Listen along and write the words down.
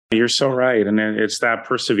You're so right. And it's that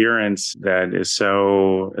perseverance that is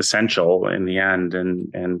so essential in the end.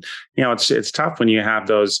 And it's tough when you have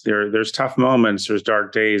there's tough moments, there's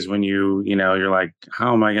dark days when you're like,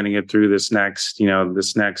 how am I going to get through this next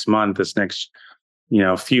month, this next,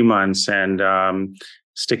 few months? And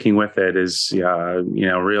sticking with it is,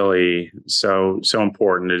 really so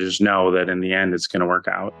important to just know that in the end, it's going to work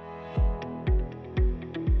out.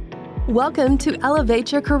 Welcome to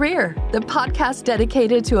Elevate Your Career, the podcast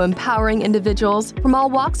dedicated to empowering individuals from all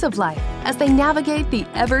walks of life as they navigate the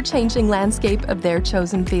ever-changing landscape of their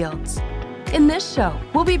chosen fields. In this show,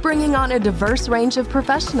 we'll be bringing on a diverse range of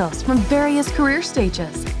professionals from various career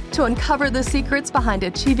stages to uncover the secrets behind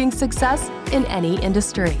achieving success in any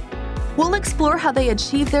industry. We'll explore how they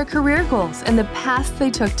achieved their career goals and the paths they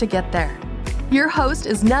took to get there. Your host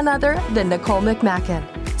is none other than Nicole McMacken,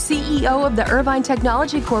 CEO of the Irvine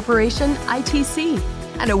Technology Corporation, ITC,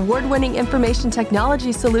 an award-winning information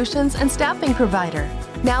technology solutions and staffing provider.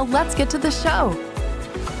 Now let's get to the show.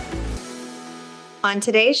 On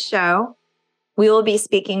today's show, we will be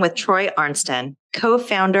speaking with Troy Arnsten,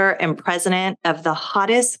 co-founder and president of the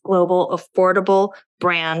hottest global affordable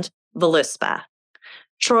brand, Voluspa.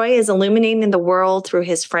 Troy is illuminating the world through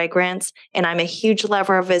his fragrance, and I'm a huge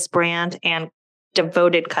lover of his brand and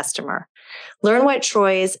devoted customer. Learn what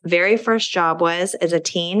Troy's very first job was as a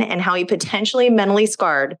teen and how he potentially mentally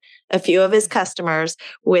scarred a few of his customers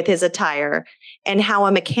with his attire, and how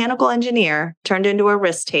a mechanical engineer turned into a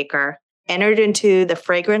risk taker, entered into the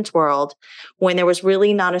fragrance world when there was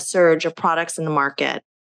really not a surge of products in the market.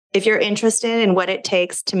 If you're interested in what it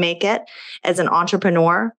takes to make it as an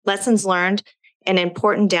entrepreneur, lessons learned, and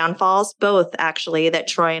important downfalls, both actually, that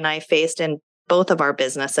Troy and I faced in both of our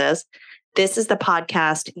businesses, this is the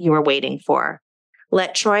podcast you are waiting for.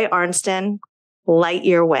 Let Troy Arnsten light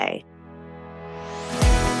your way.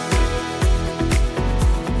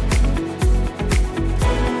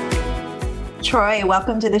 Troy,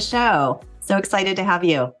 welcome to the show. So excited to have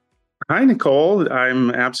you. Hi, Nicole.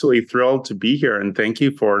 I'm absolutely thrilled to be here, and thank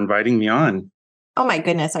you for inviting me on. Oh my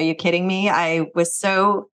goodness, are you kidding me? I was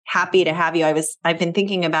so happy to have you. I've been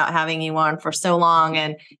thinking about having you on for so long,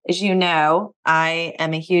 and as you know, I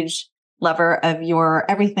am a huge lover of your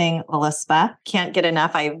everything, Voluspa. Can't get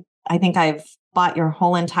enough. I think I've bought your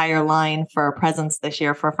whole entire line for presents this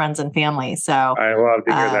year for friends and family. So I love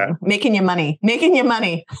to hear that. Making you money.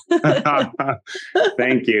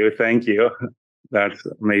 Thank you. That's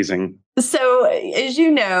amazing. So as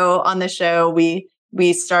you know, on the show,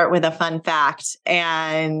 we start with a fun fact,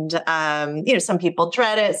 and some people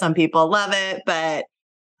dread it, some people love it, but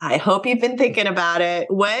I hope you've been thinking about it.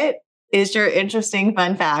 What is your interesting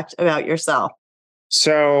fun fact about yourself?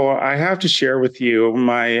 So I have to share with you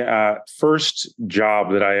my first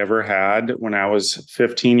job that I ever had when I was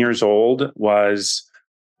 15 years old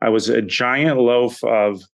I was a giant loaf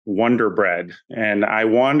of Wonder Bread, and I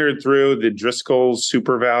wandered through the Driscoll's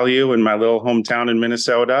Super Value in my little hometown in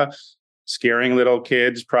Minnesota, scaring little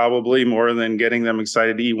kids probably more than getting them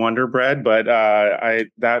excited to eat Wonder Bread. But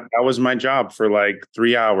that was my job for like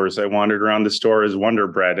 3 hours. I wandered around the store as Wonder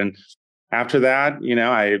Bread. And after that,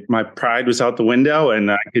 my pride was out the window and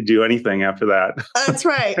I could do anything after that. That's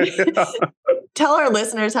right. Tell our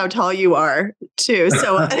listeners how tall you are too.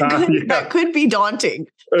 So that could be daunting.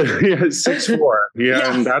 Yeah, 6'4".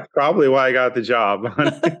 Yeah, and that's probably why I got the job.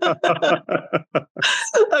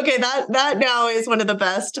 Okay, that now is one of the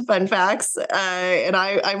best fun facts, and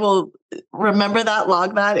I will remember that,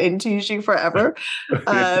 log that, and tease you forever.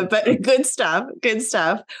 But good stuff.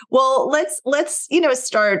 Well, let's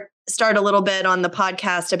start a little bit on the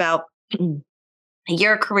podcast about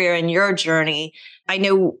your career and your journey. I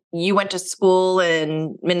know you went to school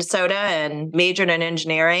in Minnesota and majored in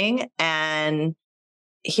engineering, and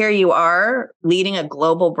here you are leading a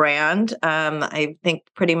global brand. I think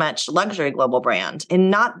pretty much luxury global brand.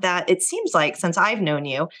 And not that it seems like since I've known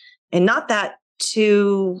you and not that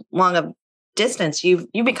too long of distance, you've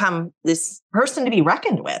become this person to be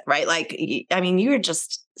reckoned with, right? Like, I mean, you're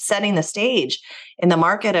just setting the stage in the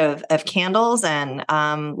market of candles and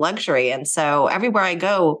luxury. And so everywhere I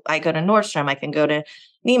go to Nordstrom, I can go to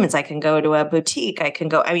Neiman's, I can go to a boutique,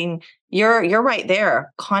 you're right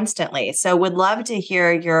there constantly. So would love to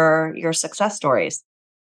hear your success stories.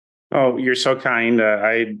 Oh, you're so kind.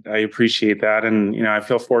 I appreciate that. And, I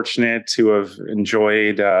feel fortunate to have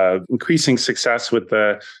enjoyed increasing success with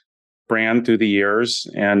the brand through the years.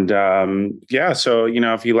 And so,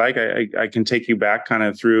 if you like, I can take you back kind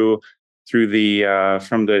of through the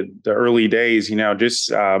from the early days,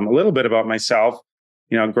 just a little bit about myself.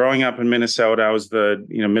 growing up in Minnesota, I was the,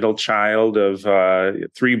 middle child of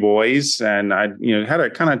three boys. And I, had a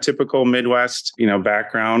kind of typical Midwest,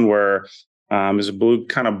 background where it was a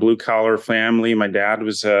blue collar family. My dad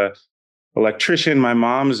was a electrician. My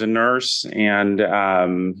mom is a nurse. And,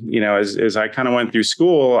 as I kind of went through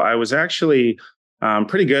school, I was actually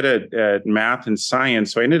pretty good at math and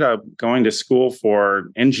science. So I ended up going to school for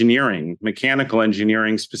engineering, mechanical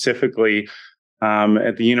engineering specifically,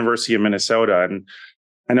 at the University of Minnesota. And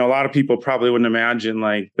I know a lot of people probably wouldn't imagine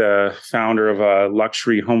like the founder of a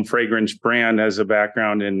luxury home fragrance brand has a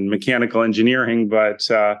background in mechanical engineering, but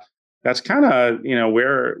that's kind of,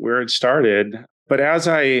 where it started. But as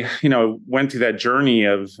I, went through that journey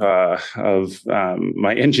of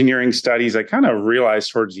my engineering studies, I kind of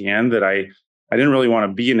realized towards the end that I didn't really want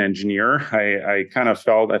to be an engineer. I kind of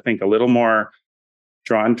felt, I think, a little more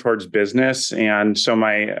drawn towards business. And so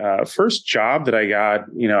my first job that I got,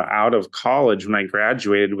 out of college when I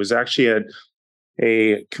graduated was actually at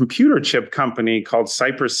a computer chip company called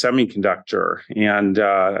Cypress Semiconductor. And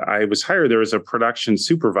I was hired there as a production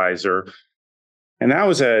supervisor. And that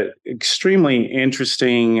was a extremely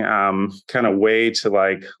interesting kind of way to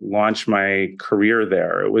like launch my career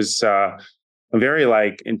there. It was a very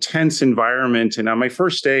like intense environment. And on my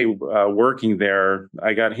first day working there,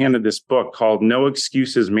 I got handed this book called No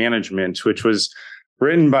Excuses Management, which was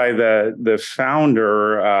written by the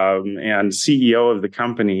founder and CEO of the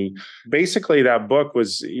company. Basically, that book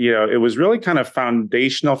was, it was really kind of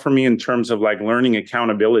foundational for me in terms of like learning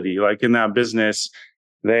accountability. Like in that business,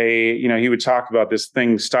 he would talk about this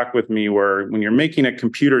thing stuck with me where when you're making a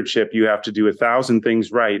computer chip, you have to do 1,000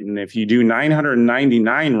 things right. And if you do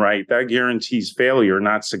 999 right, that guarantees failure,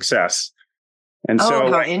 not success. And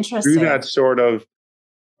so how interesting. through that sort of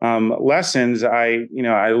lessons, I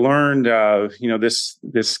learned,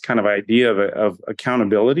 this kind of idea of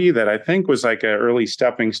accountability that I think was like an early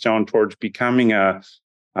stepping stone towards becoming a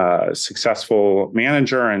successful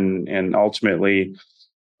manager and ultimately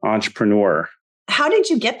entrepreneur. How did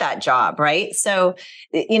you get that job, right? So,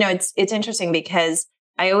 it's interesting because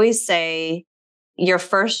I always say your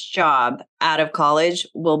first job out of college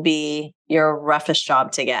will be your roughest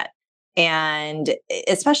job to get. And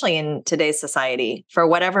especially in today's society, for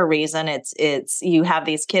whatever reason, it's you have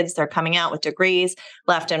these kids, they're coming out with degrees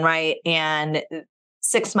left and right, and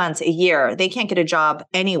 6 months, a year, they can't get a job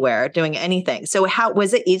anywhere doing anything. So how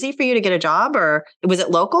was it easy for you to get a job, or was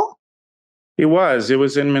it local? It was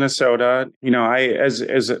in Minnesota.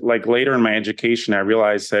 As like later in my education, I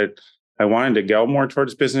realized that I wanted to go more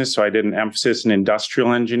towards business. So I did an emphasis in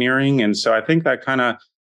industrial engineering. And so I think that kind of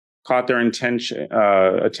caught their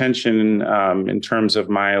attention in terms of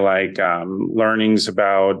my learnings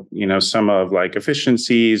about, some of like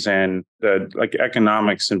efficiencies and the like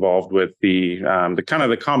economics involved with the kind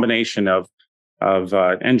of the combination of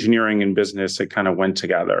engineering and business that kind of went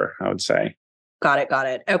together, I would say. Got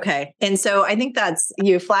it. Okay. And so I think that's,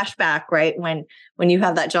 you flash back, right? When you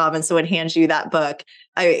have that job and someone hands you that book,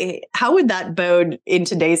 how would that bode in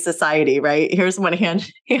today's society, right? Here's someone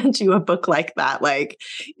hand you a book like that. Like,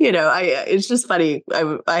 it's just funny.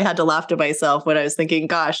 I had to laugh to myself when I was thinking,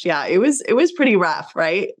 gosh, yeah, it was pretty rough,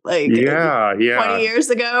 right? Like 20 years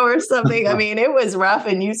ago or something. I mean, it was rough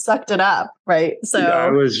and you sucked it up, right? So I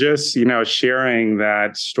was just, sharing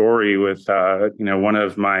that story with, one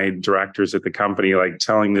of my directors at the company, like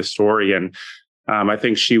telling this story. And I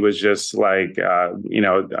think she was just like,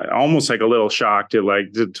 almost like a little shocked to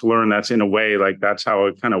learn that's in a way, like that's how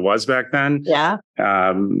it kind of was back then. Yeah.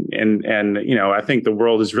 And I think the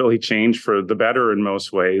world has really changed for the better in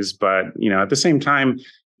most ways. But, at the same time,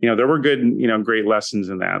 there were good, great lessons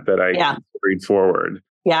in that I carried forward.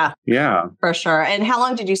 Yeah. Yeah. For sure. And how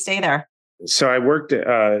long did you stay there? So I worked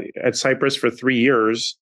at Cypress for 3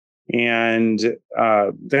 years. And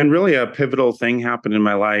then really a pivotal thing happened in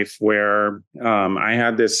my life where I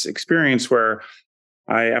had this experience where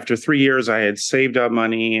after 3 years, I had saved up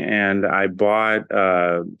money and I bought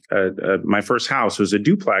my first house. It was a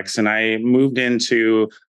duplex, and I moved into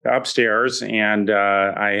upstairs, and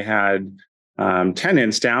I had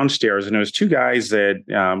tenants downstairs, and it was two guys that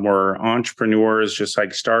were entrepreneurs, just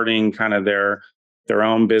like starting kind of their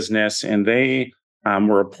own business, and they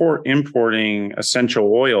were importing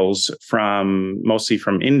essential oils mostly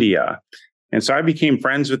from India. And so I became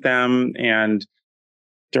friends with them. And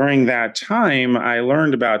during that time, I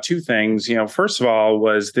learned about two things. First of all,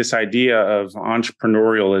 was this idea of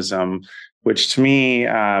entrepreneurialism, which to me,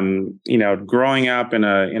 growing up in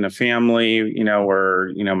a family,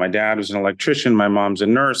 where, my dad was an electrician, my mom's a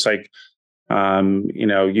nurse, like,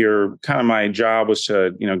 you're kind of, my job was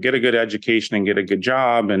to, get a good education and get a good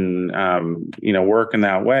job and, work in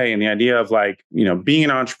that way. And the idea of like, being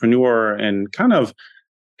an entrepreneur and kind of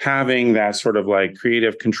having that sort of like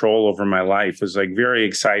creative control over my life was like very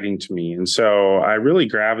exciting to me. And so I really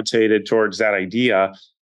gravitated towards that idea.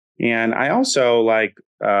 And I also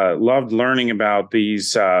loved learning about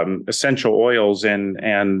these essential oils and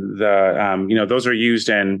the, those are used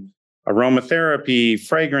in aromatherapy,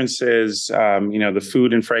 fragrances, the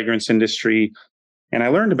food and fragrance industry. And I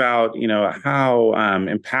learned about, how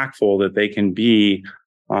impactful that they can be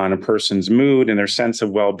on a person's mood and their sense of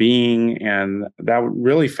well-being. And that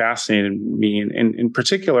really fascinated me. And in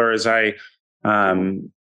particular, as I,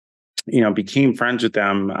 became friends with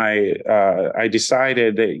them, I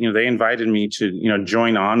decided that, they invited me to,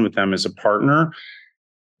 join on with them as a partner.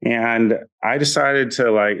 And I decided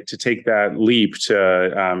to take that leap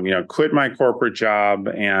to, quit my corporate job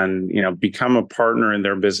and, become a partner in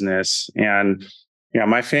their business. And,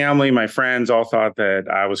 my family, my friends all thought that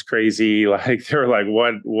I was crazy. Like they were like,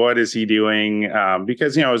 what is he doing?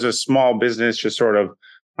 Because, it was a small business just sort of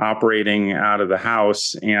operating out of the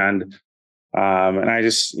house. And I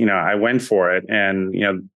just, I went for it. And,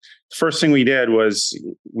 the first thing we did was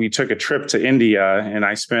we took a trip to India, and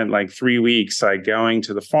I spent like 3 weeks going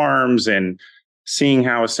to the farms and seeing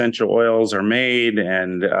how essential oils are made.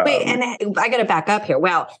 And wait, and I got to back up here.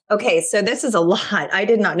 Wow. Okay. So this is a lot. I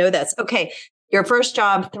did not know this. Okay. Your first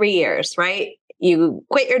job, 3 years, right? You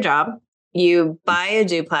quit your job, you buy a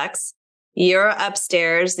duplex, you're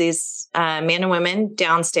upstairs, these men and women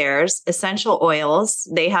downstairs, essential oils.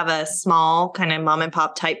 They have a small kind of mom and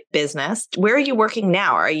pop type business. Where are you working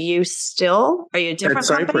now? Are you a different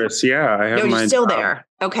at company? Cypress? Yeah, I have you're still job. there.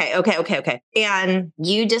 Okay. And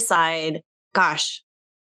you decide, gosh,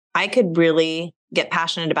 I could really get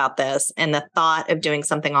passionate about this, and the thought of doing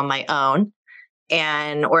something on my own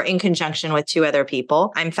or in conjunction with 2 other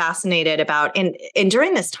people. I'm fascinated about, and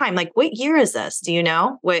during this time, like what year is this? Do you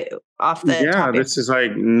know off the top? This is like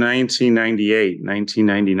 1998,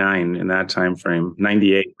 1999 in that time frame,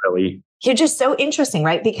 98 really. You're just so interesting,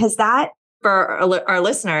 right? Because that, for our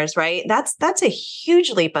listeners, right? That's a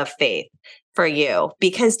huge leap of faith for you,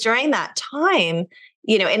 because during that time,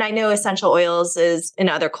 and I know essential oils is in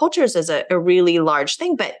other cultures is a really large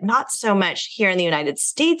thing, but not so much here in the United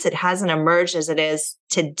States. It hasn't emerged as it is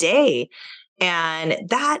today. And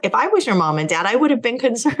that, if I was your mom and dad, I would have been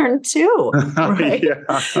concerned too, right?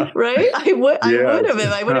 Right? I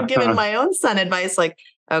would have given my own son advice like,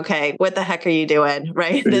 okay, what the heck are you doing?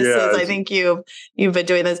 Right? This is, I think you've been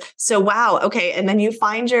doing this. So, wow. Okay. And then you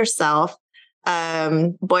find yourself,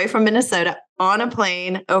 boy from Minnesota, on a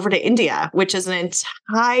plane over to India, which is an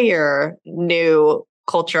entire new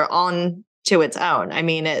culture on to its own. I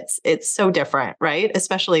mean, it's so different, right?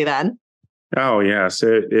 Especially then. Oh, yes.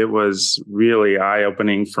 It was really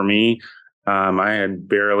eye-opening for me. I had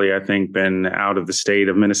barely, I think, been out of the state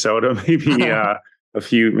of Minnesota, maybe a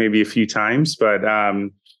few times, but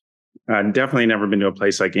definitely never been to a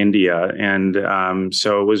place like India. And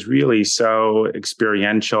so it was really so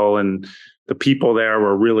experiential, and the people there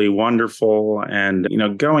were really wonderful. And,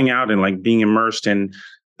 going out and like being immersed in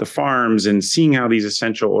the farms and seeing how these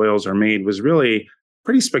essential oils are made was really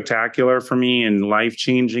pretty spectacular for me and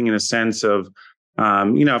life-changing in a sense of,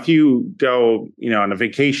 if you go, on a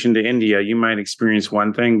vacation to India, you might experience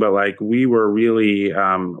one thing, but like we were really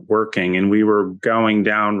working, and we were going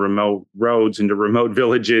down remote roads into remote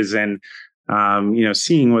villages and,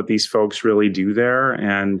 seeing what these folks really do there.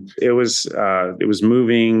 And it was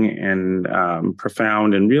moving and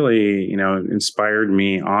profound, and really, inspired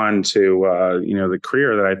me on to, the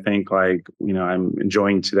career that I think I'm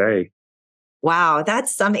enjoying today. Wow.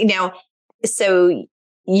 That's something. Now, so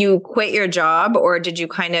you quit your job, or did you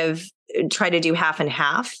kind of try to do half and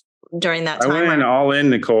half during that time? I went all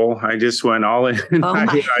in, Nicole. I just went all in. Oh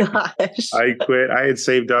my gosh. I quit. I had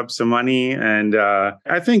saved up some money. And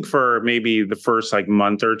I think for maybe the first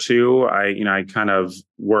month or two, I kind of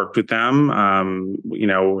worked with them,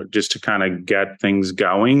 just to kind of get things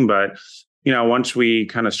going. But, once we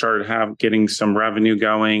kind of started getting some revenue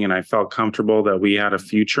going, and I felt comfortable that we had a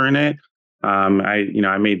future in it,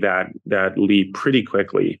 I made that leap pretty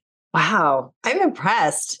quickly. Wow. I'm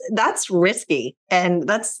impressed. That's risky. And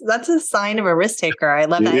that's a sign of a risk taker. I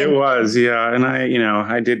love that. It was. Yeah. And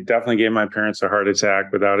I did definitely give my parents a heart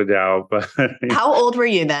attack without a doubt. But how old were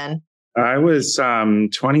you then? I was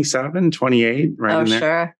 27, 28, right in there.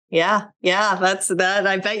 Sure. Yeah. Yeah. That's that.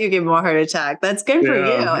 I bet you gave him a heart attack. That's good for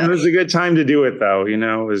It you. was a good time to do it though. It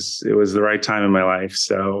was the right time in my life.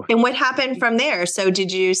 So, And what happened from there? So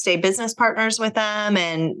did you stay business partners with them,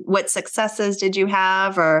 and what successes did you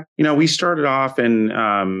have? Or we started off and,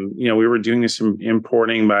 we were doing some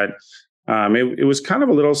importing, but it was kind of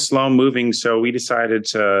a little slow moving. So we decided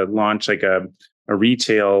to launch like a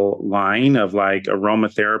retail line of like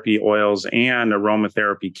aromatherapy oils and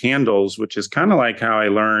aromatherapy candles, which is kind of like how I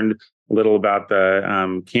learned a little about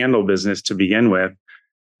the candle business to begin with.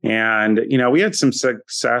 And, we had some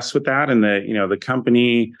success with that. And the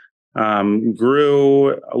company grew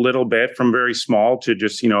a little bit from very small to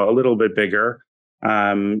just, a little bit bigger.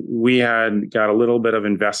 We had got a little bit of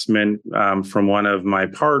investment from one of my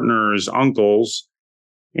partner's uncles.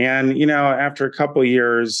 And, after a couple of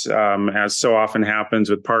years, as so often happens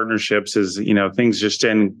with partnerships, is, things just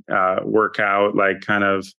didn't work out like kind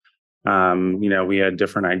of, we had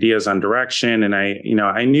different ideas on direction. And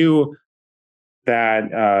I knew that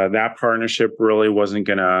that partnership really wasn't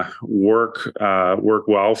going to work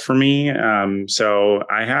well for me. So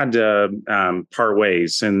I had to part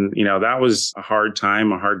ways. And, that was a hard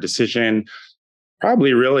time, a hard decision.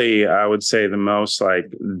 Probably really, I would say the most like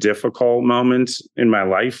difficult moment in my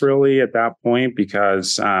life really at that point,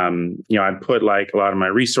 because, I put like a lot of my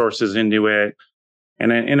resources into it.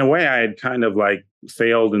 And in a way I had kind of like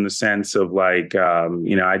failed in the sense of like, I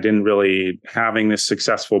didn't really having this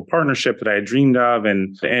successful partnership that I had dreamed of.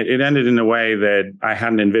 And it ended in a way that I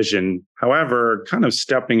hadn't envisioned. However, kind of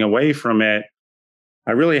stepping away from it,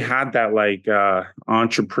 I really had that like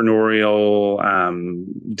entrepreneurial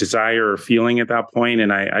desire or feeling at that point.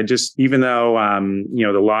 And I just, even though,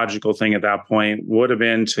 the logical thing at that point would have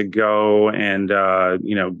been to go and,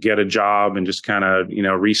 get a job and just kind of,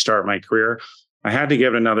 restart my career, I had to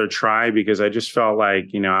give it another try because I just felt like,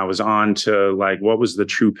 I was on to like, what was the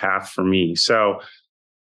true path for me? So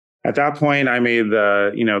at that point, I made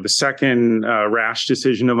the second rash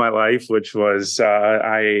decision of my life, which was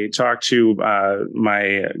I talked to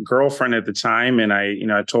my girlfriend at the time, and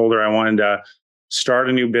I told her I wanted to start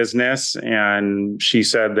a new business, and she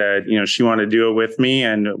said that she wanted to do it with me,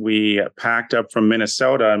 and we packed up from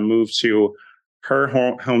Minnesota and moved to her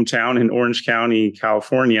hometown in Orange County,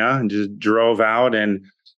 California, and just drove out and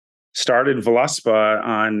started Voluspa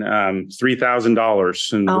on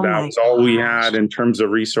 $3,000, and that was all we had in terms of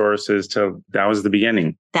resources. That was the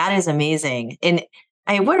beginning. That is amazing, and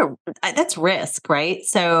that's risk, right?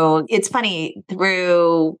 So it's funny,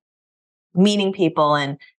 through meeting people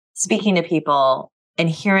and speaking to people and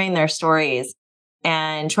hearing their stories.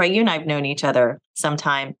 And Troy, you and I've known each other some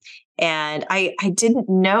time, and I didn't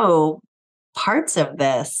know parts of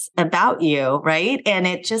this about you, right? And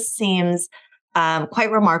it just seems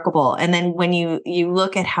quite remarkable. And then when you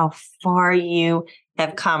look at how far you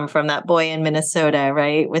have come from that boy in Minnesota,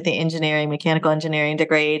 right, with the mechanical engineering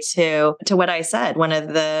degree, to what I said, one of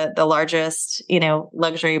the largest,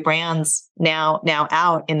 luxury brands now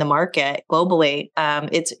out in the market globally.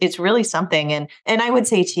 It's really something. And I would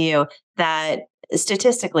say to you that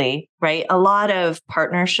statistically, right, a lot of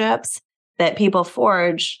partnerships that people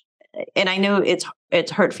forge, and I know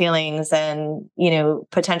it's hurt feelings and,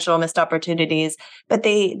 potential missed opportunities, but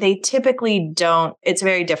they typically don't. It's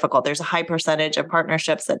very difficult. There's a high percentage of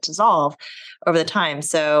partnerships that dissolve over the time.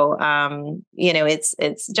 So,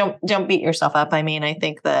 it's don't beat yourself up. I mean, I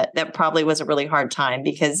think that probably was a really hard time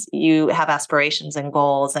because you have aspirations and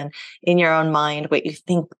goals, and in your own mind, what you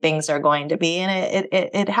think things are going to be, and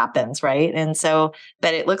it happens, right? And so,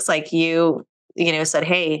 but it looks like you said,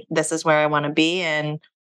 "Hey, this is where I want to be," and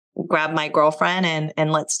grab my girlfriend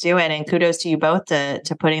and let's do it. And kudos to you both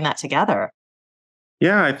to putting that together.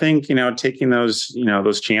 Yeah, I think, taking those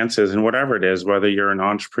chances, and whatever it is, whether you're an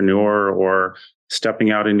entrepreneur or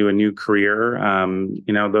stepping out into a new career,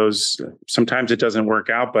 those, sometimes it doesn't work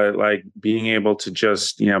out, but like being able to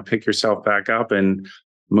just, pick yourself back up and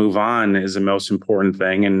move on is the most important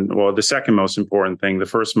thing. And well, the second most important thing, the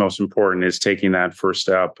first most important is taking that first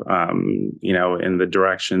step, in the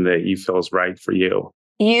direction that you feel is right for you.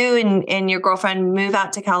 You and your girlfriend move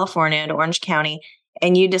out to California, to Orange County,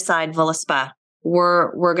 and you decide Voluspa,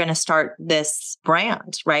 we're going to start this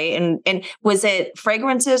brand, right? And was it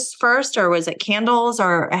fragrances first, or was it candles,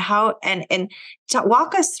 or how? And to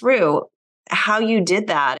walk us through how you did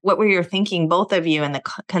that. What were you thinking, both of you, and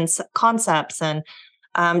the concepts, and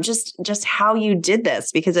just how you did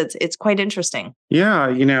this, because it's quite interesting. Yeah,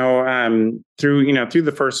 through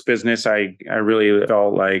the first business, I really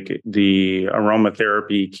felt like the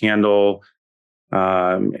aromatherapy candle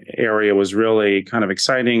area was really kind of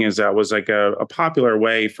exciting, as that was like a popular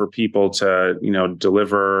way for people to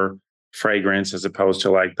deliver fragrance as opposed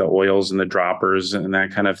to like the oils and the droppers and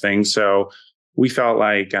that kind of thing. So we felt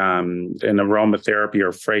like an aromatherapy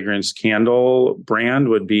or fragrance candle brand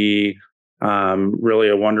would be really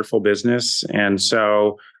a wonderful business. And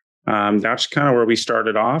so that's kind of where we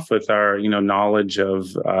started off with our, knowledge of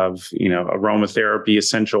aromatherapy,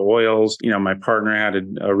 essential oils. My partner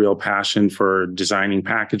had a real passion for designing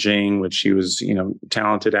packaging, which she was,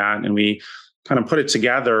 talented at. And we kind of put it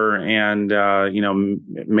together and,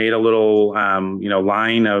 made a little,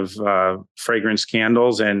 line of fragrance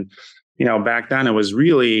candles. And, back then it was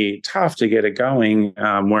really tough to get it going,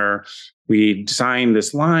 where we designed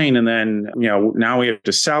this line and then, now we have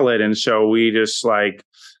to sell it. And so we just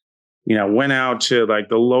went out to like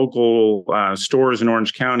the local stores in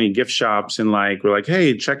Orange County, gift shops, and we're like,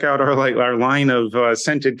 hey, check out our line of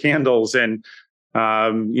scented candles. And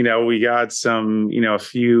we got some, a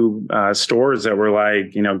few stores that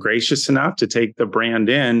were gracious enough to take the brand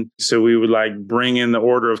in. So we would bring in the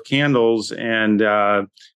order of candles and,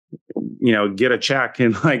 get a check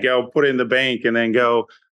and go put it in the bank and then go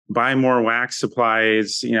buy more wax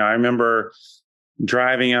supplies. I remember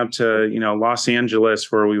driving up to, Los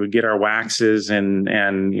Angeles where we would get our waxes and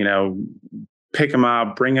pick them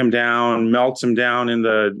up, bring them down, melt them down in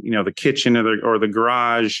the, the kitchen or the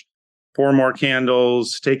garage, pour more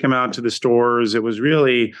candles, take them out to the stores. It was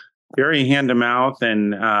really very hand to mouth.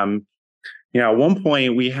 And, at one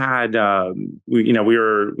point we had,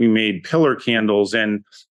 we made pillar candles, and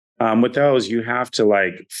with those, you have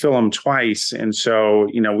to fill them twice. And so,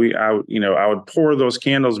 I would pour those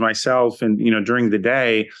candles myself and, during the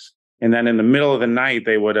day. And then in the middle of the night,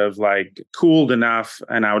 they would have cooled enough.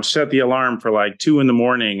 And I would set the alarm for 2 a.m.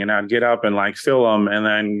 and I'd get up and fill them and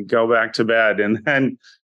then go back to bed and then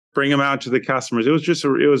bring them out to the customers. It was just,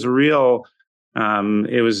 it was a real,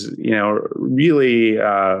 it was, really,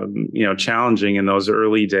 challenging in those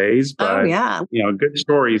early days. But, good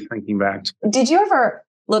stories thinking back. Did you ever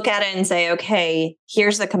look at it and say, okay,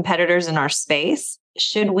 here's the competitors in our space.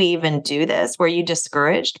 Should we even do this? Were you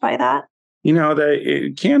discouraged by that?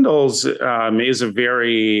 The candles is a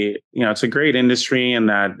very, it's a great industry in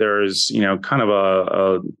that there's, kind of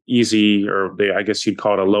a easy, or I guess you'd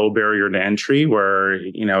call it a low barrier to entry where,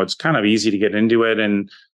 it's kind of easy to get into it. And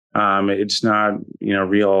it's not,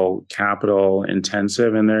 real capital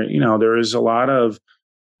intensive. And there is a lot of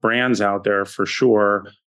brands out there for sure.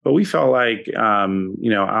 But we felt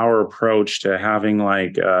our approach to having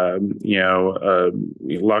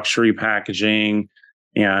luxury packaging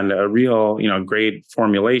and a real, great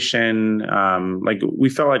formulation, we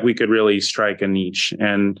felt like we could really strike a niche.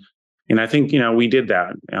 And I think, we did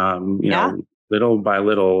that, little by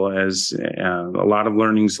little, as a lot of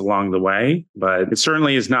learnings along the way. But it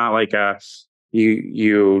certainly is not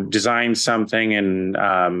you design something and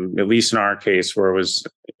at least in our case where it was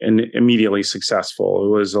immediately successful. It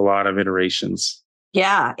was a lot of iterations.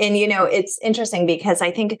 Yeah. And, it's interesting because I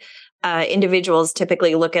think individuals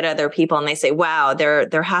typically look at other people and they say, wow,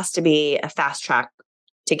 there has to be a fast track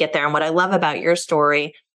to get there. And what I love about your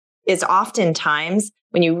story is oftentimes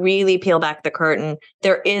when you really peel back the curtain,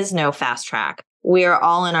 there is no fast track. We are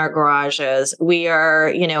all in our garages. We are,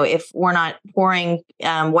 if we're not pouring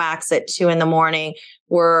wax at 2 a.m,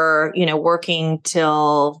 we're, working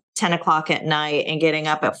till 10 o'clock at night and getting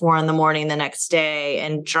up at 4 a.m. the next day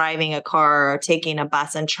and driving a car or taking a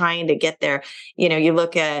bus and trying to get there. You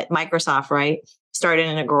look at Microsoft, right? Started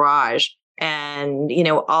in a garage and,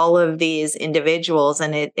 all of these individuals,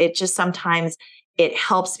 and it just sometimes it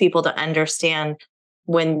helps people to understand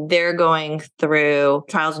when they're going through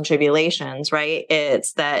trials and tribulations, right?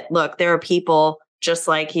 It's that, look, there are people just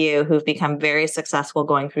like you who've become very successful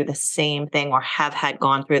going through the same thing or have had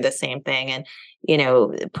gone through the same thing and,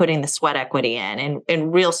 putting the sweat equity in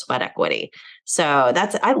and real sweat equity. So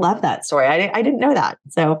I love that story. I didn't know that.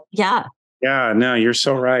 So yeah. Yeah, no, you're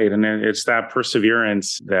so right. And it's that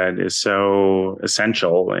perseverance that is so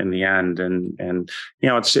essential in the end. And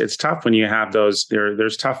it's tough when you have those,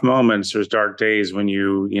 there's tough moments, there's dark days when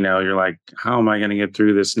you're like, how am I going to get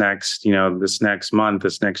through this next month,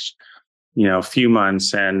 this next, few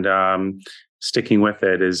months, and sticking with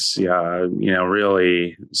it is,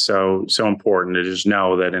 really so important to just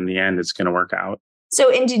know that in the end, it's going to work out. So,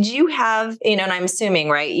 and did you have, and I'm assuming,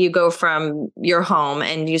 right, you go from your home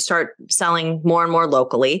and you start selling more and more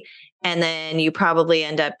locally, and then you probably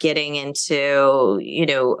end up getting into,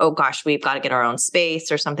 oh gosh, we've got to get our own space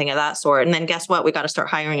or something of that sort. And then guess what? We got to start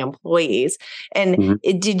hiring employees. And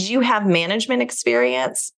did you have management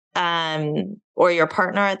experience or your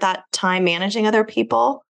partner at that time managing other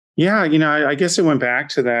people? Yeah, I guess it went back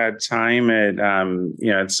to that time at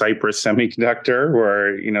Cypress Semiconductor,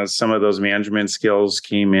 where some of those management skills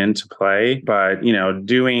came into play. But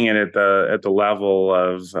doing it at the level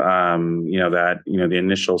of the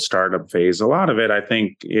initial startup phase, a lot of it I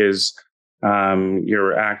think is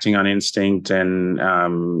you're acting on instinct, and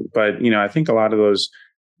but I think a lot of those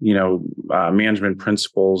management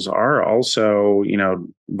principles are also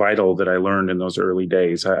vital that I learned in those early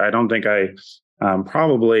days. I don't think I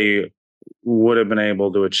probably would have been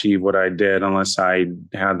able to achieve what I did unless I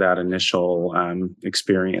had that initial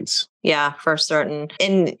experience. Yeah, for certain.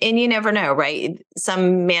 And you never know, right?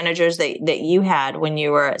 Some managers that you had when you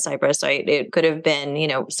were at Cypress, right? It could have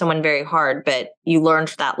been, someone very hard, but you learned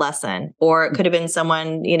that lesson. Or it could have been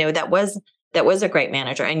someone, that was a great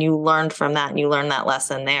manager and you learned from that and you learned that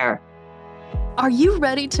lesson there. Are you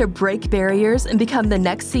ready to break barriers and become the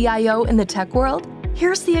next CIO in the tech world?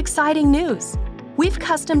 Here's the exciting news. We've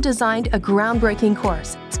custom designed a groundbreaking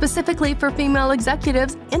course specifically for female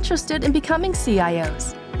executives interested in becoming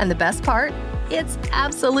CIOs. And the best part? It's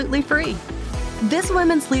absolutely free. This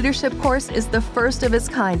women's leadership course is the first of its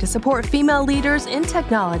kind to support female leaders in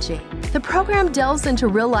technology. The program delves into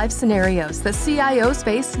real-life scenarios that CIOs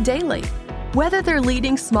face daily, whether they're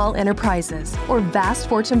leading small enterprises or vast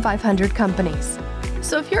Fortune 500 companies.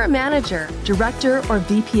 So if you're a manager, director, or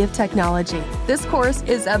VP of technology, this course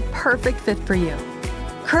is a perfect fit for you.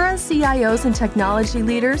 Current CIOs and technology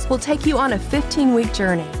leaders will take you on a 15-week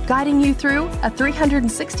journey, guiding you through a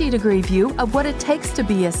 360-degree view of what it takes to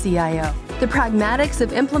be a CIO, the pragmatics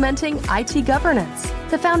of implementing IT governance,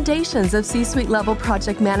 the foundations of C-suite level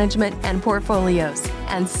project management and portfolios,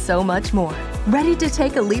 and so much more. Ready to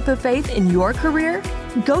take a leap of faith in your career?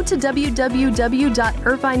 Go to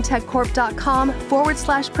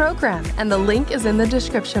www.irvinetechcorp.com/program, and the link is in the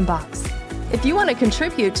description box. If you want to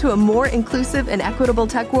contribute to a more inclusive and equitable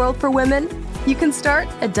tech world for women, you can start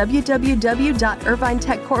at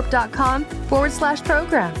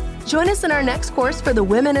www.irvinetechcorp.com/program. Join us in our next course for the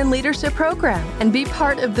Women in Leadership program and be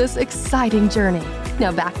part of this exciting journey.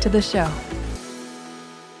 Now back to the show.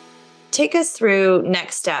 Take us through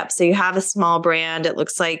next steps. So you have a small brand. It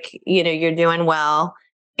looks like, you're doing well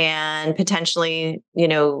and potentially,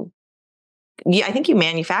 I think you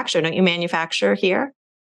manufacture, don't you manufacture here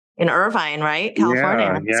in Irvine, right?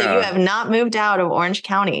 California. Yeah. So you have not moved out of Orange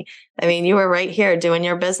County. I mean, you were right here doing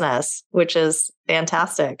your business, which is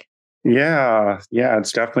fantastic. Yeah,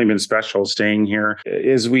 it's definitely been special staying here.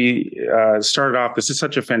 As we started off, this is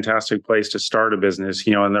such a fantastic place to start a business.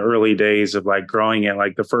 In the early days of growing it,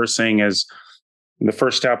 the first step's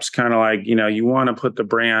kind of you want to put the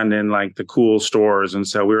brand in the cool stores. And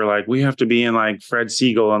so we were we have to be in Fred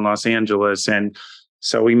Siegel in Los Angeles. And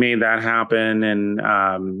so we made that happen and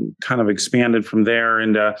kind of expanded from there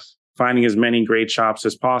into finding as many great shops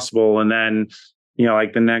as possible. And then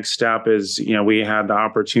the next step is, we had the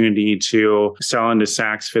opportunity to sell into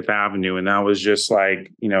Saks Fifth Avenue. And that was just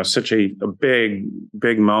such a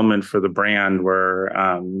big moment for the brand where,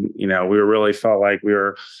 we really felt like we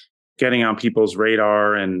were getting on people's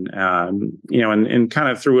radar and kind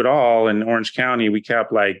of through it all in Orange County, we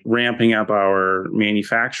kept ramping up our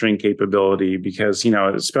manufacturing capability because,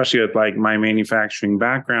 especially with my manufacturing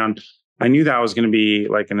background, I knew that was going to be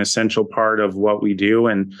an essential part of what we do.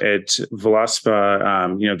 And at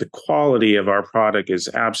Voluspa, the quality of our product is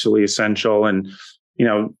absolutely essential. And,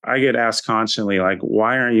 I get asked constantly,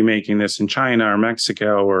 why aren't you making this in China or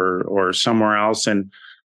Mexico or somewhere else? And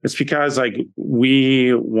it's because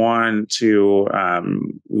we want to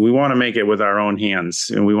make it with our own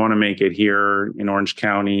hands, and we want to make it here in Orange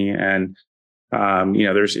County. And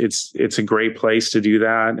it's a great place to do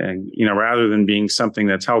that. And, rather than being something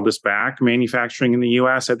that's held us back manufacturing in the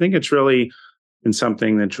US, I think it's really been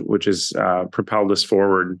something which has propelled us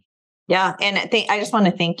forward. Yeah. And I just want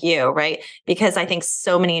to thank you, right? Because I think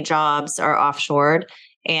so many jobs are offshored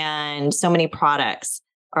and so many products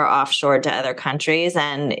are offshored to other countries.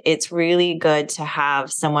 And it's really good to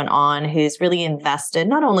have someone on who's really invested,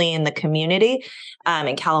 not only in the community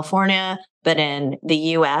in California, but in the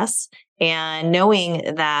US. And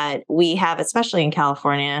knowing that we have, especially in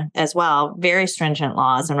California as well, very stringent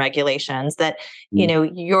laws and regulations that,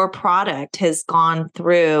 your product has gone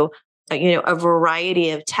through, a variety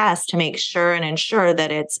of tests to make sure and ensure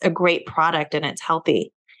that it's a great product and it's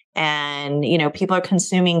healthy. And, people are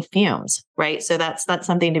consuming fumes, right? So that's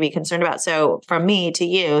something to be concerned about. So from me to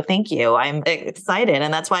you, thank you. I'm excited.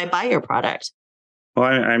 And that's why I buy your product. Well,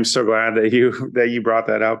 I'm so glad that you brought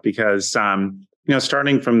that up because,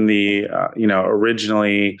 starting from the,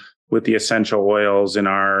 originally with the essential oils and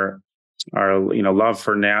our love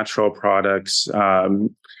for natural products,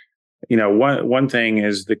 one thing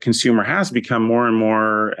is the consumer has become more and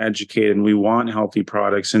more educated, and we want healthy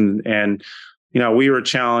products. And we were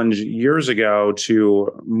challenged years ago to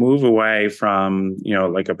move away from,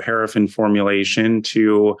 like a paraffin formulation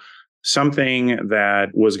to something that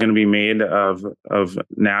was going to be made of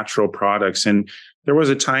natural products. And there was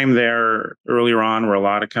a time there earlier on where a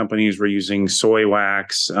lot of companies were using soy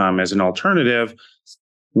wax as an alternative.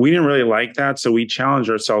 We didn't really like that, so we challenged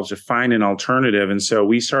ourselves to find an alternative. And so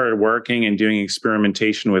we started working and doing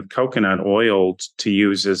experimentation with coconut oil to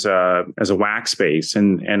use as a wax base.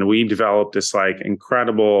 And we developed this like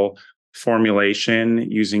incredible formulation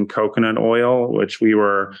using coconut oil, which we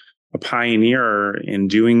were a pioneer in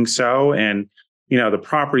doing so. And the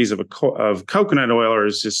properties of coconut oil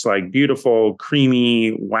is just like beautiful,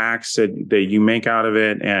 creamy wax that you make out of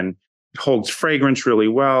it, and it holds fragrance really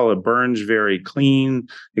well. It burns very clean,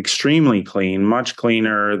 extremely clean, much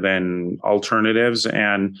cleaner than alternatives.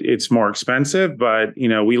 And it's more expensive, but,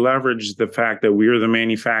 we leverage the fact that we're the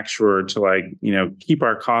manufacturer to keep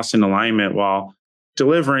our costs in alignment while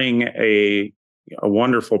delivering a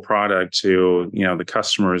wonderful product to, the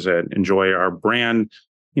customers that enjoy our brand,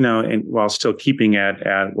 and while still keeping it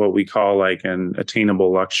at what we call like an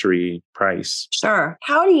attainable luxury price. Sure.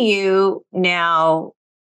 How do you now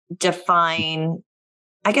define,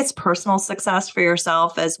 I guess, personal success for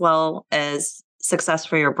yourself as well as success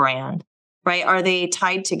for your brand, right? Are they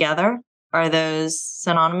tied together? Are those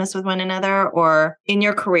synonymous with one another, or in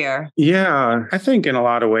your career? Yeah, I think in a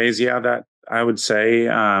lot of ways, that I would say.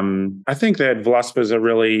 I think that Vlaspa is a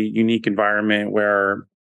really unique environment where,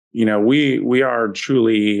 we are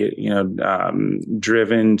truly,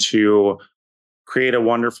 driven to create a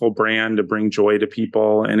wonderful brand to bring joy to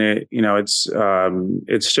people. And it's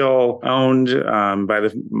still owned by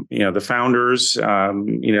the founders,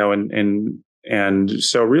 and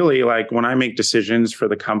so really, like, when I make decisions for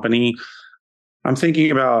the company, I'm thinking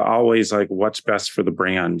about always like what's best for the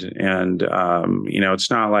brand. And, it's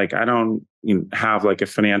not like I don't have like a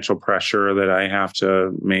financial pressure that I have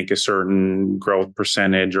to make a certain growth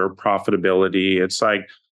percentage or profitability. It's like,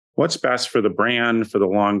 what's best for the brand for the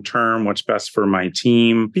long term? What's best for my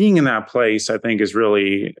team? Being in that place, I think, is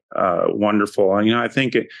really wonderful. And, I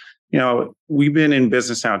think, we've been in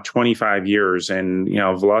business now 25 years, and,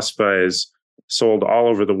 Vlaspa is sold all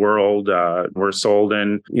over the world. We're sold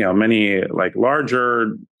in, many like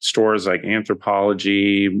larger stores like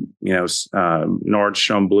Anthropologie,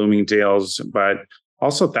 Nordstrom, Bloomingdale's, but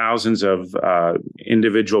also thousands of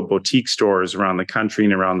individual boutique stores around the country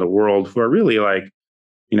and around the world who are really like,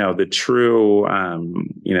 the true,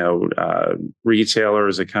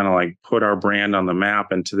 retailers that kind of like put our brand on the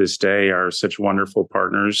map, and to this day are such wonderful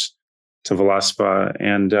partners to Vlaspa,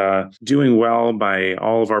 and doing well by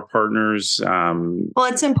all of our partners. Well,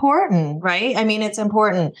 it's important, right? I mean, it's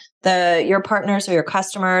important. Your partners or your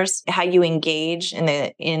customers, how you engage in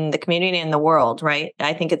the community and the world, right?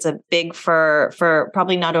 I think it's a big for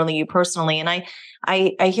probably not only you personally. And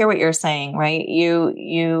I hear what you're saying, right?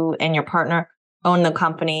 You and your partner own the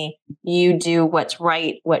company. You do what's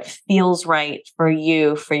right, what feels right for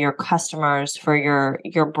you, for your customers, for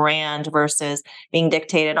your brand, versus being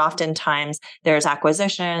dictated. Oftentimes there's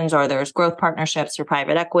acquisitions or there's growth partnerships or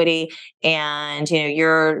private equity, and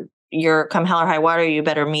you're come hell or high water, you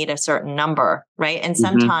better meet a certain number, right? And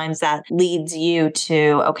sometimes that leads you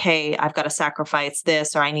to, okay, I've got to sacrifice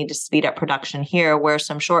this, or I need to speed up production here. Where's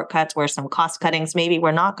some shortcuts? Where's some cost cuttings? Maybe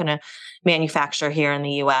we're not going to manufacture here in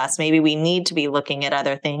the US. Maybe we need to be looking at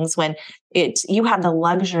other things, when you have the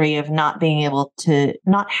luxury of not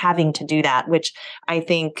having to do that, which I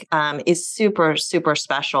think is super, super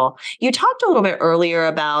special. You talked a little bit earlier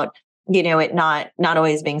about it not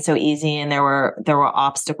always being so easy, and there were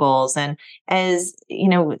obstacles. And as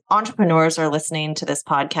entrepreneurs are listening to this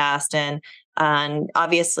podcast, and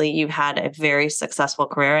obviously you've had a very successful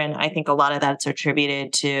career, and I think a lot of that's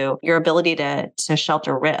attributed to your ability to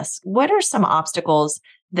shelter risk. What are some obstacles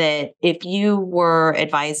that, if you were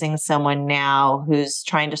advising someone now who's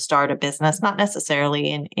trying to start a business, not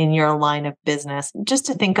necessarily in your line of business, just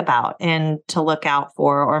to think about and to look out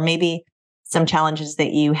for, or maybe some challenges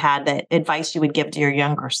that you had, that advice you would give to your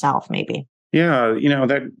younger self, maybe? Yeah,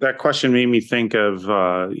 that question made me think of,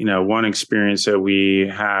 one experience that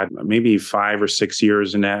we had maybe 5 or 6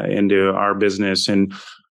 years into our business. And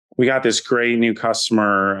we got this great new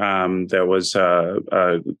customer that was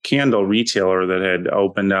a candle retailer that had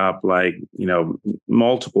opened up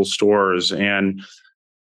multiple stores. And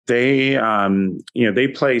they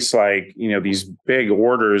place these big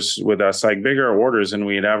orders with us, like bigger orders than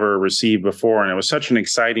we had ever received before. And it was such an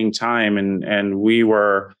exciting time. And we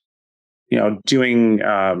were, doing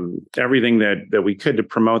everything that we could to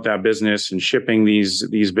promote that business and shipping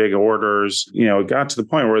these big orders. It got to the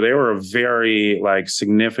point where they were a very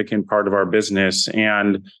significant part of our business,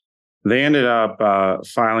 and they ended up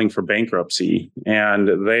filing for bankruptcy,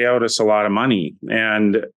 and they owed us a lot of money.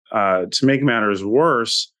 And to make matters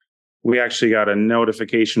worse, we actually got a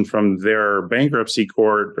notification from their bankruptcy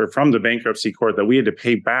court, or from the bankruptcy court, that we had to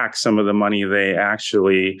pay back some of the money they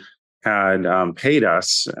actually had paid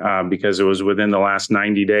us because it was within the last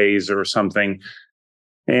 90 days or something.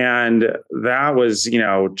 And that was,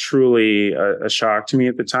 truly a shock to me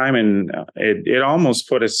at the time. And it almost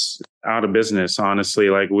put us out of business, honestly.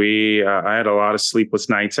 I had a lot of sleepless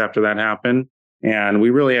nights after that happened, and we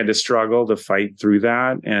really had to struggle to fight through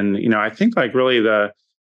that. And, I think really the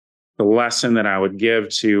lesson that I would give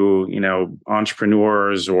to,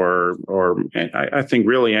 entrepreneurs or I think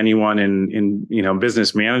really anyone in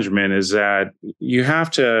business management is that you have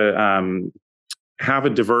to have a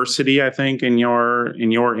diversity, I think, in your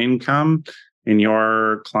income, in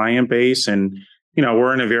your client base. And,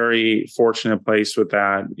 we're in a very fortunate place with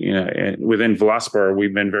that. Within Velospar,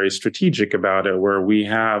 we've been very strategic about it, where we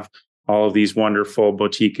have all of these wonderful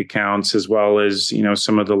boutique accounts, as well as,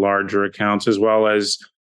 some of the larger accounts, as well as,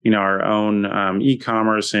 our own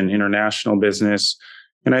e-commerce and international business.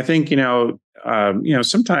 And I think,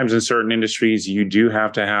 sometimes in certain industries, you do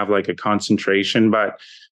have to have a concentration, but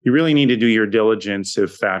you really need to do your diligence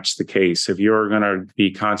if that's the case. If you're going to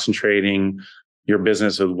be concentrating your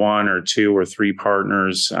business with one or two or three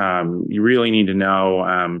partners, you really need to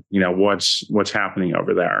know, what's happening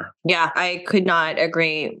over there. Yeah, I could not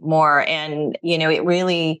agree more. And,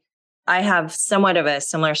 I have somewhat of a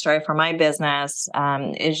similar story for my business.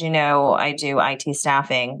 As you know, I do IT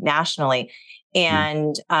staffing nationally.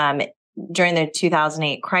 And during the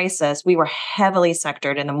 2008 crisis, we were heavily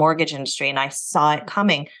sectored in the mortgage industry, and I saw it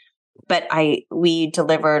coming. But we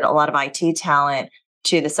delivered a lot of IT talent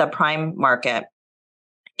to the subprime market.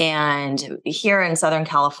 And here in Southern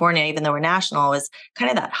California, even though we're national, it was kind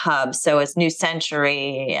of that hub. So it's New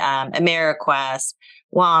Century, AmeriQuest,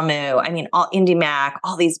 WAMU, all IndyMac,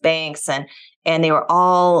 all these banks, and they were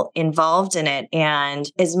all involved in it. And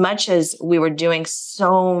as much as we were doing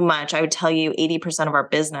so much, I would tell you 80% of our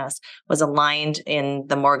business was aligned in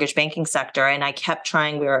the mortgage banking sector. And I kept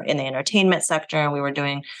trying, we were in the entertainment sector, and we were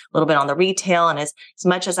doing a little bit on the retail. And as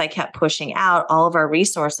much as I kept pushing out, all of our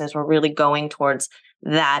resources were really going towards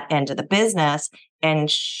that end of the business.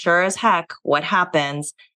 And sure as heck, what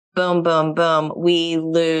happens? Boom, boom, boom. We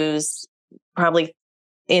lose probably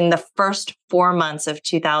in the first 4 months of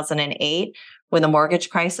 2008, when the mortgage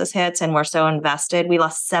crisis hits and we're so invested, we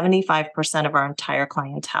lost 75% of our entire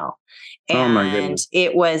clientele. And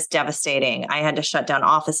it was devastating. I had to shut down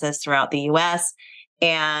offices throughout the US,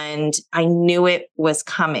 and I knew it was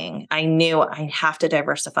coming. I knew I have to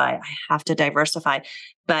diversify.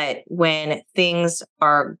 But when things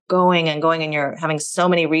are going and going, and you're having so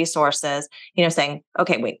many resources, saying,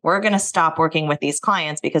 okay, wait, we're going to stop working with these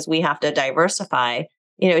clients because we have to diversify.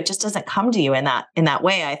 It just doesn't come to you in that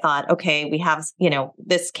way. I thought, okay, we have,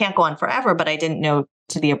 this can't go on forever, but I didn't know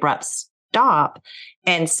to the abrupt stop.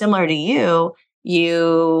 And similar to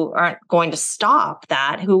you aren't going to stop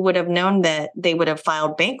that. Who would have known that they would have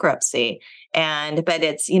filed bankruptcy? But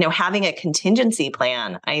it's, having a contingency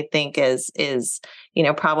plan, I think is,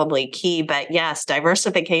 probably key. But yes,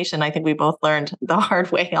 diversification, I think we both learned the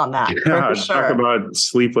hard way on that. Yeah, for sure. Talk about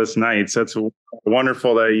sleepless nights. That's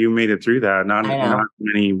wonderful that you made it through that. Not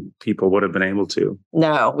many people would have been able to.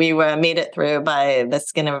 No, we made it through by the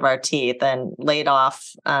skin of our teeth, and laid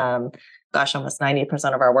off, almost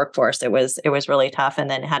 90% of our workforce. It was really tough, and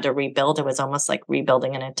then had to rebuild. It was almost like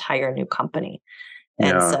rebuilding an entire new company.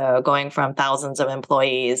 And so going from thousands of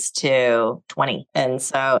employees to 20. And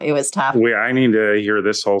so it was tough. I need to hear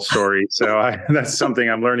this whole story. So that's something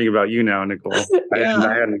I'm learning about you now, Nicole. I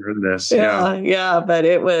hadn't heard this. Yeah. But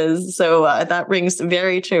it was, so that rings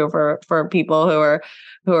very true for people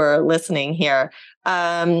who are listening here.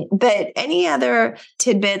 But any other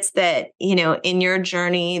tidbits that, in your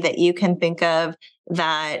journey that you can think of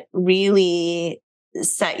that really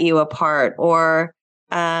set you apart, or,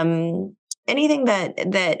 anything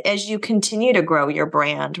that as you continue to grow your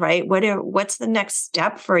brand, right? What's the next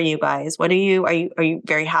step for you guys? Are you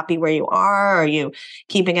very happy where you are? Are you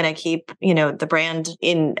gonna keep, the brand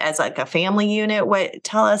in as like a family unit?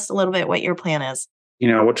 Tell us a little bit what your plan is.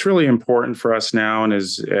 What's really important for us now, and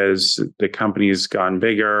as the company's gotten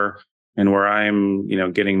bigger, and where I'm,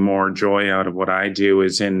 getting more joy out of what I do,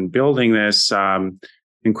 is in building this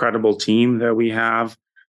incredible team that we have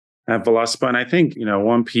at Velospar. And I think,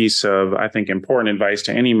 one piece of, important advice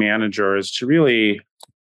to any manager is to really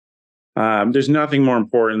there's nothing more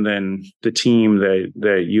important than the team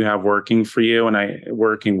that you have working for you and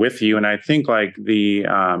working with you. And I think like the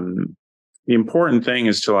important thing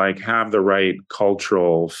is to like have the right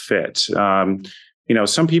cultural fit.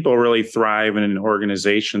 Some people really thrive in an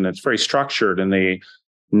organization that's very structured and they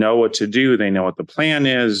know what to do. They know what the plan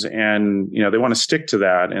is, and they want to stick to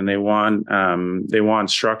that, and they want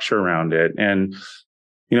structure around it. And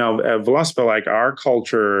at Veluspa, like our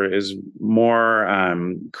culture is more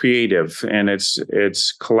creative and it's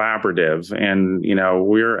collaborative, and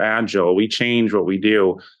we're agile. We change what we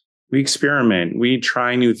do. We experiment. We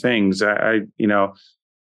try new things. I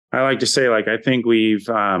like to say, like, I think we've,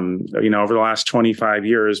 over the last 25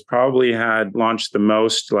 years, probably had launched the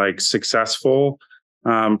most like successful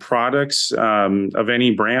products of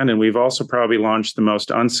any brand. And we've also probably launched the most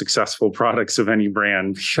unsuccessful products of any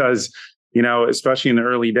brand because, especially in the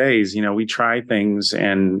early days, we try things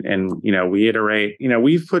and we iterate.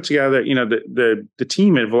 We've put together, the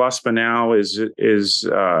team at Veluspa now is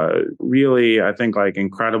really, I think, like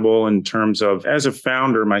incredible in terms of, as a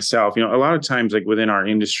founder myself, a lot of times like within our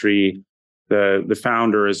industry, the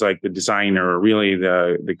founder is like the designer, or really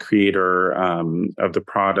the creator of the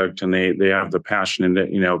product, and they have the passion, and that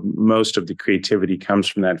most of the creativity comes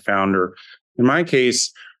from that founder. In my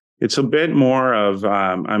case, it's a bit more of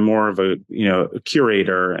I'm more of a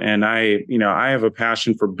curator, and I have a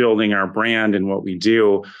passion for building our brand and what we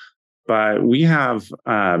do. But we have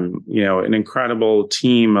an incredible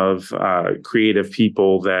team of creative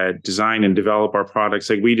people that design and develop our products.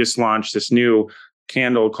 Like we just launched this new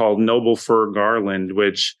candle called Noble Fir Garland,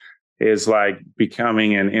 which is like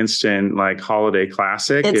becoming an instant like holiday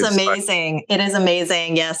classic. It's amazing. It is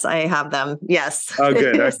amazing. Yes, I have them. Yes. Oh,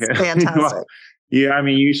 good. Okay. Fantastic. Well, yeah, I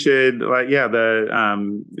mean, you should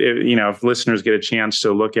if listeners get a chance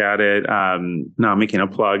to look at it. Not making a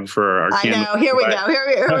plug for our candle. I know. Here we go. Here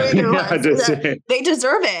we go. They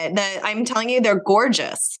deserve it. I'm telling you, they're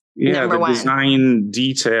gorgeous. Yeah, the design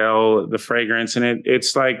detail, the fragrance, and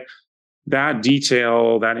it's like that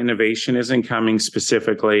detail, that innovation isn't coming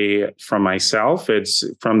specifically from myself. It's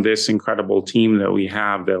from this incredible team that we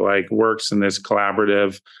have that like works in this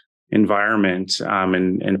collaborative environment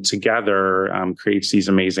and together creates these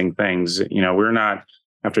amazing things. We're not,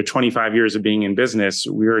 after 25 years of being in business,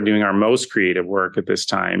 we are doing our most creative work at this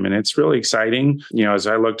time. And it's really exciting. As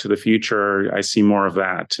I look to the future, I see more of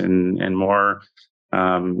that and more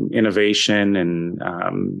innovation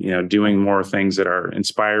and, doing more things that are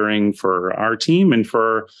inspiring for our team and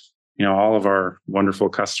for, all of our wonderful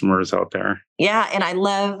customers out there. Yeah. And I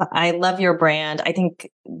love your brand. I think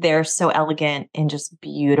they're so elegant and just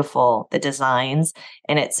beautiful, the designs,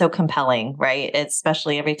 and it's so compelling, right?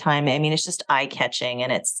 Especially every time. I mean, it's just eye catching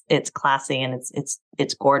and it's classy and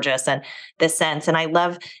it's gorgeous, and the scents. And I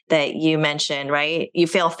love that you mentioned, right? You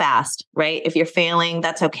fail fast, right? If you're failing,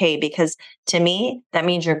 that's okay, because to me, that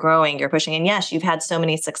means you're growing, you're pushing. And yes, you've had so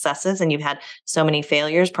many successes and you've had so many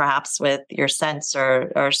failures, perhaps with your scents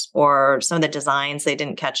or some of the designs, they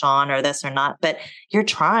didn't catch on or this or not, but you're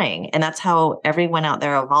trying. And that's how everyone out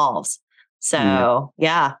there evolves. So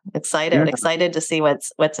excited to see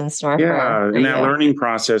what's in store. For and that learning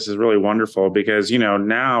process is really wonderful because,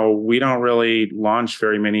 now we don't really launch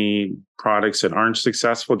very many products that aren't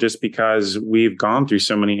successful just because we've gone through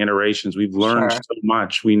so many iterations. We've learned so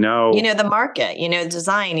much. We know, the market,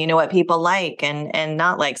 design, what people like and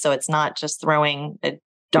not like. So it's not just throwing a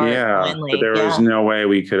dart blindly. But there was no way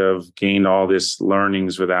we could have gained all this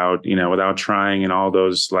learnings without trying and all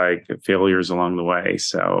those like failures along the way.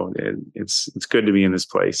 So it's good to be in this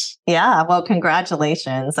place. Yeah. Well,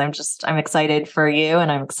 congratulations. I'm excited for you, and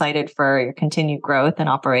I'm excited for your continued growth and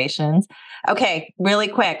operations. Okay. Really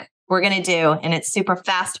quick, we're going to do, and it's super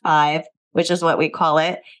fast 5, which is what we call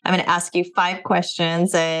it. I'm going to ask you 5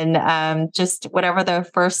 questions, and just whatever the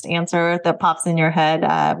first answer that pops in your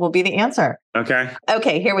head will be the answer.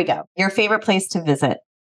 Okay, here we go. Your favorite place to visit?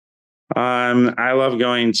 I love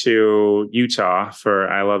going to Utah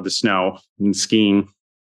I love the snow and skiing.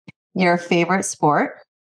 Your favorite sport?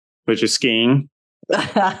 Which is skiing.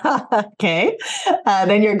 Okay.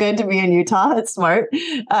 Then you're good to be in Utah. It's smart.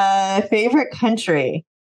 Favorite country?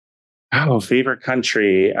 Oh, favorite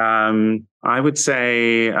country. I would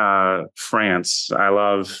say France. I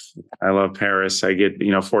love Paris. I get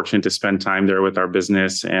fortunate to spend time there with our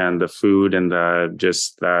business, and the food and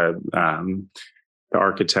the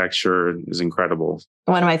architecture is incredible.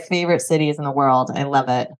 One of my favorite cities in the world. I love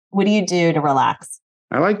it. What do you do to relax?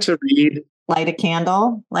 I like to read. Light a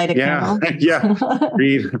candle. Candle. Yeah.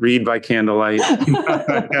 Read by candlelight.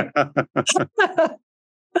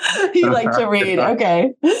 You like to read.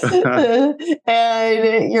 Okay.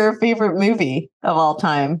 And your favorite movie of all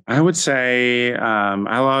time? I would say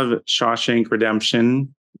I love Shawshank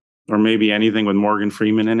Redemption, or maybe anything with Morgan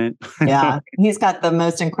Freeman in it. Yeah, he's got the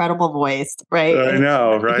most incredible voice, right? I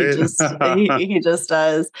know, right? He just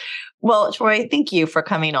does. Well, Troy, thank you for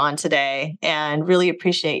coming on today, and really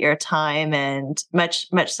appreciate your time, and much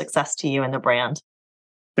success to you and the brand.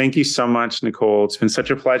 Thank you so much, Nicole. It's been such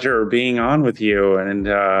a pleasure being on with you. And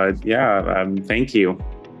thank you.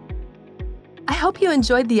 I hope you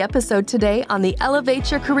enjoyed the episode today on the Elevate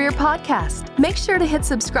Your Career podcast. Make sure to hit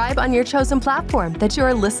subscribe on your chosen platform that you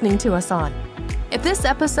are listening to us on. If this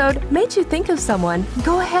episode made you think of someone,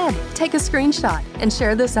 go ahead, take a screenshot and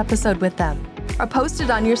share this episode with them, or post it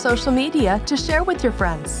on your social media to share with your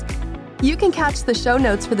friends. You can catch the show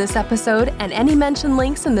notes for this episode and any mentioned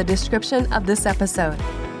links in the description of this episode.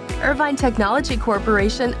 Irvine Technology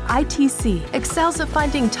Corporation, ITC, excels at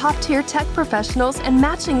finding top-tier tech professionals and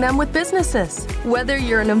matching them with businesses. Whether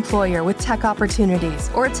you're an employer with tech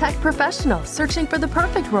opportunities or a tech professional searching for the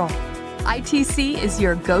perfect role, ITC is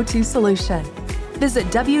your go-to solution. Visit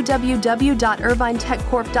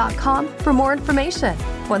www.irvinetechcorp.com for more information.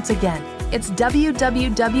 Once again, it's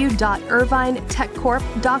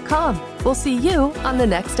www.irvinetechcorp.com. We'll see you on the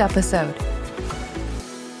next episode.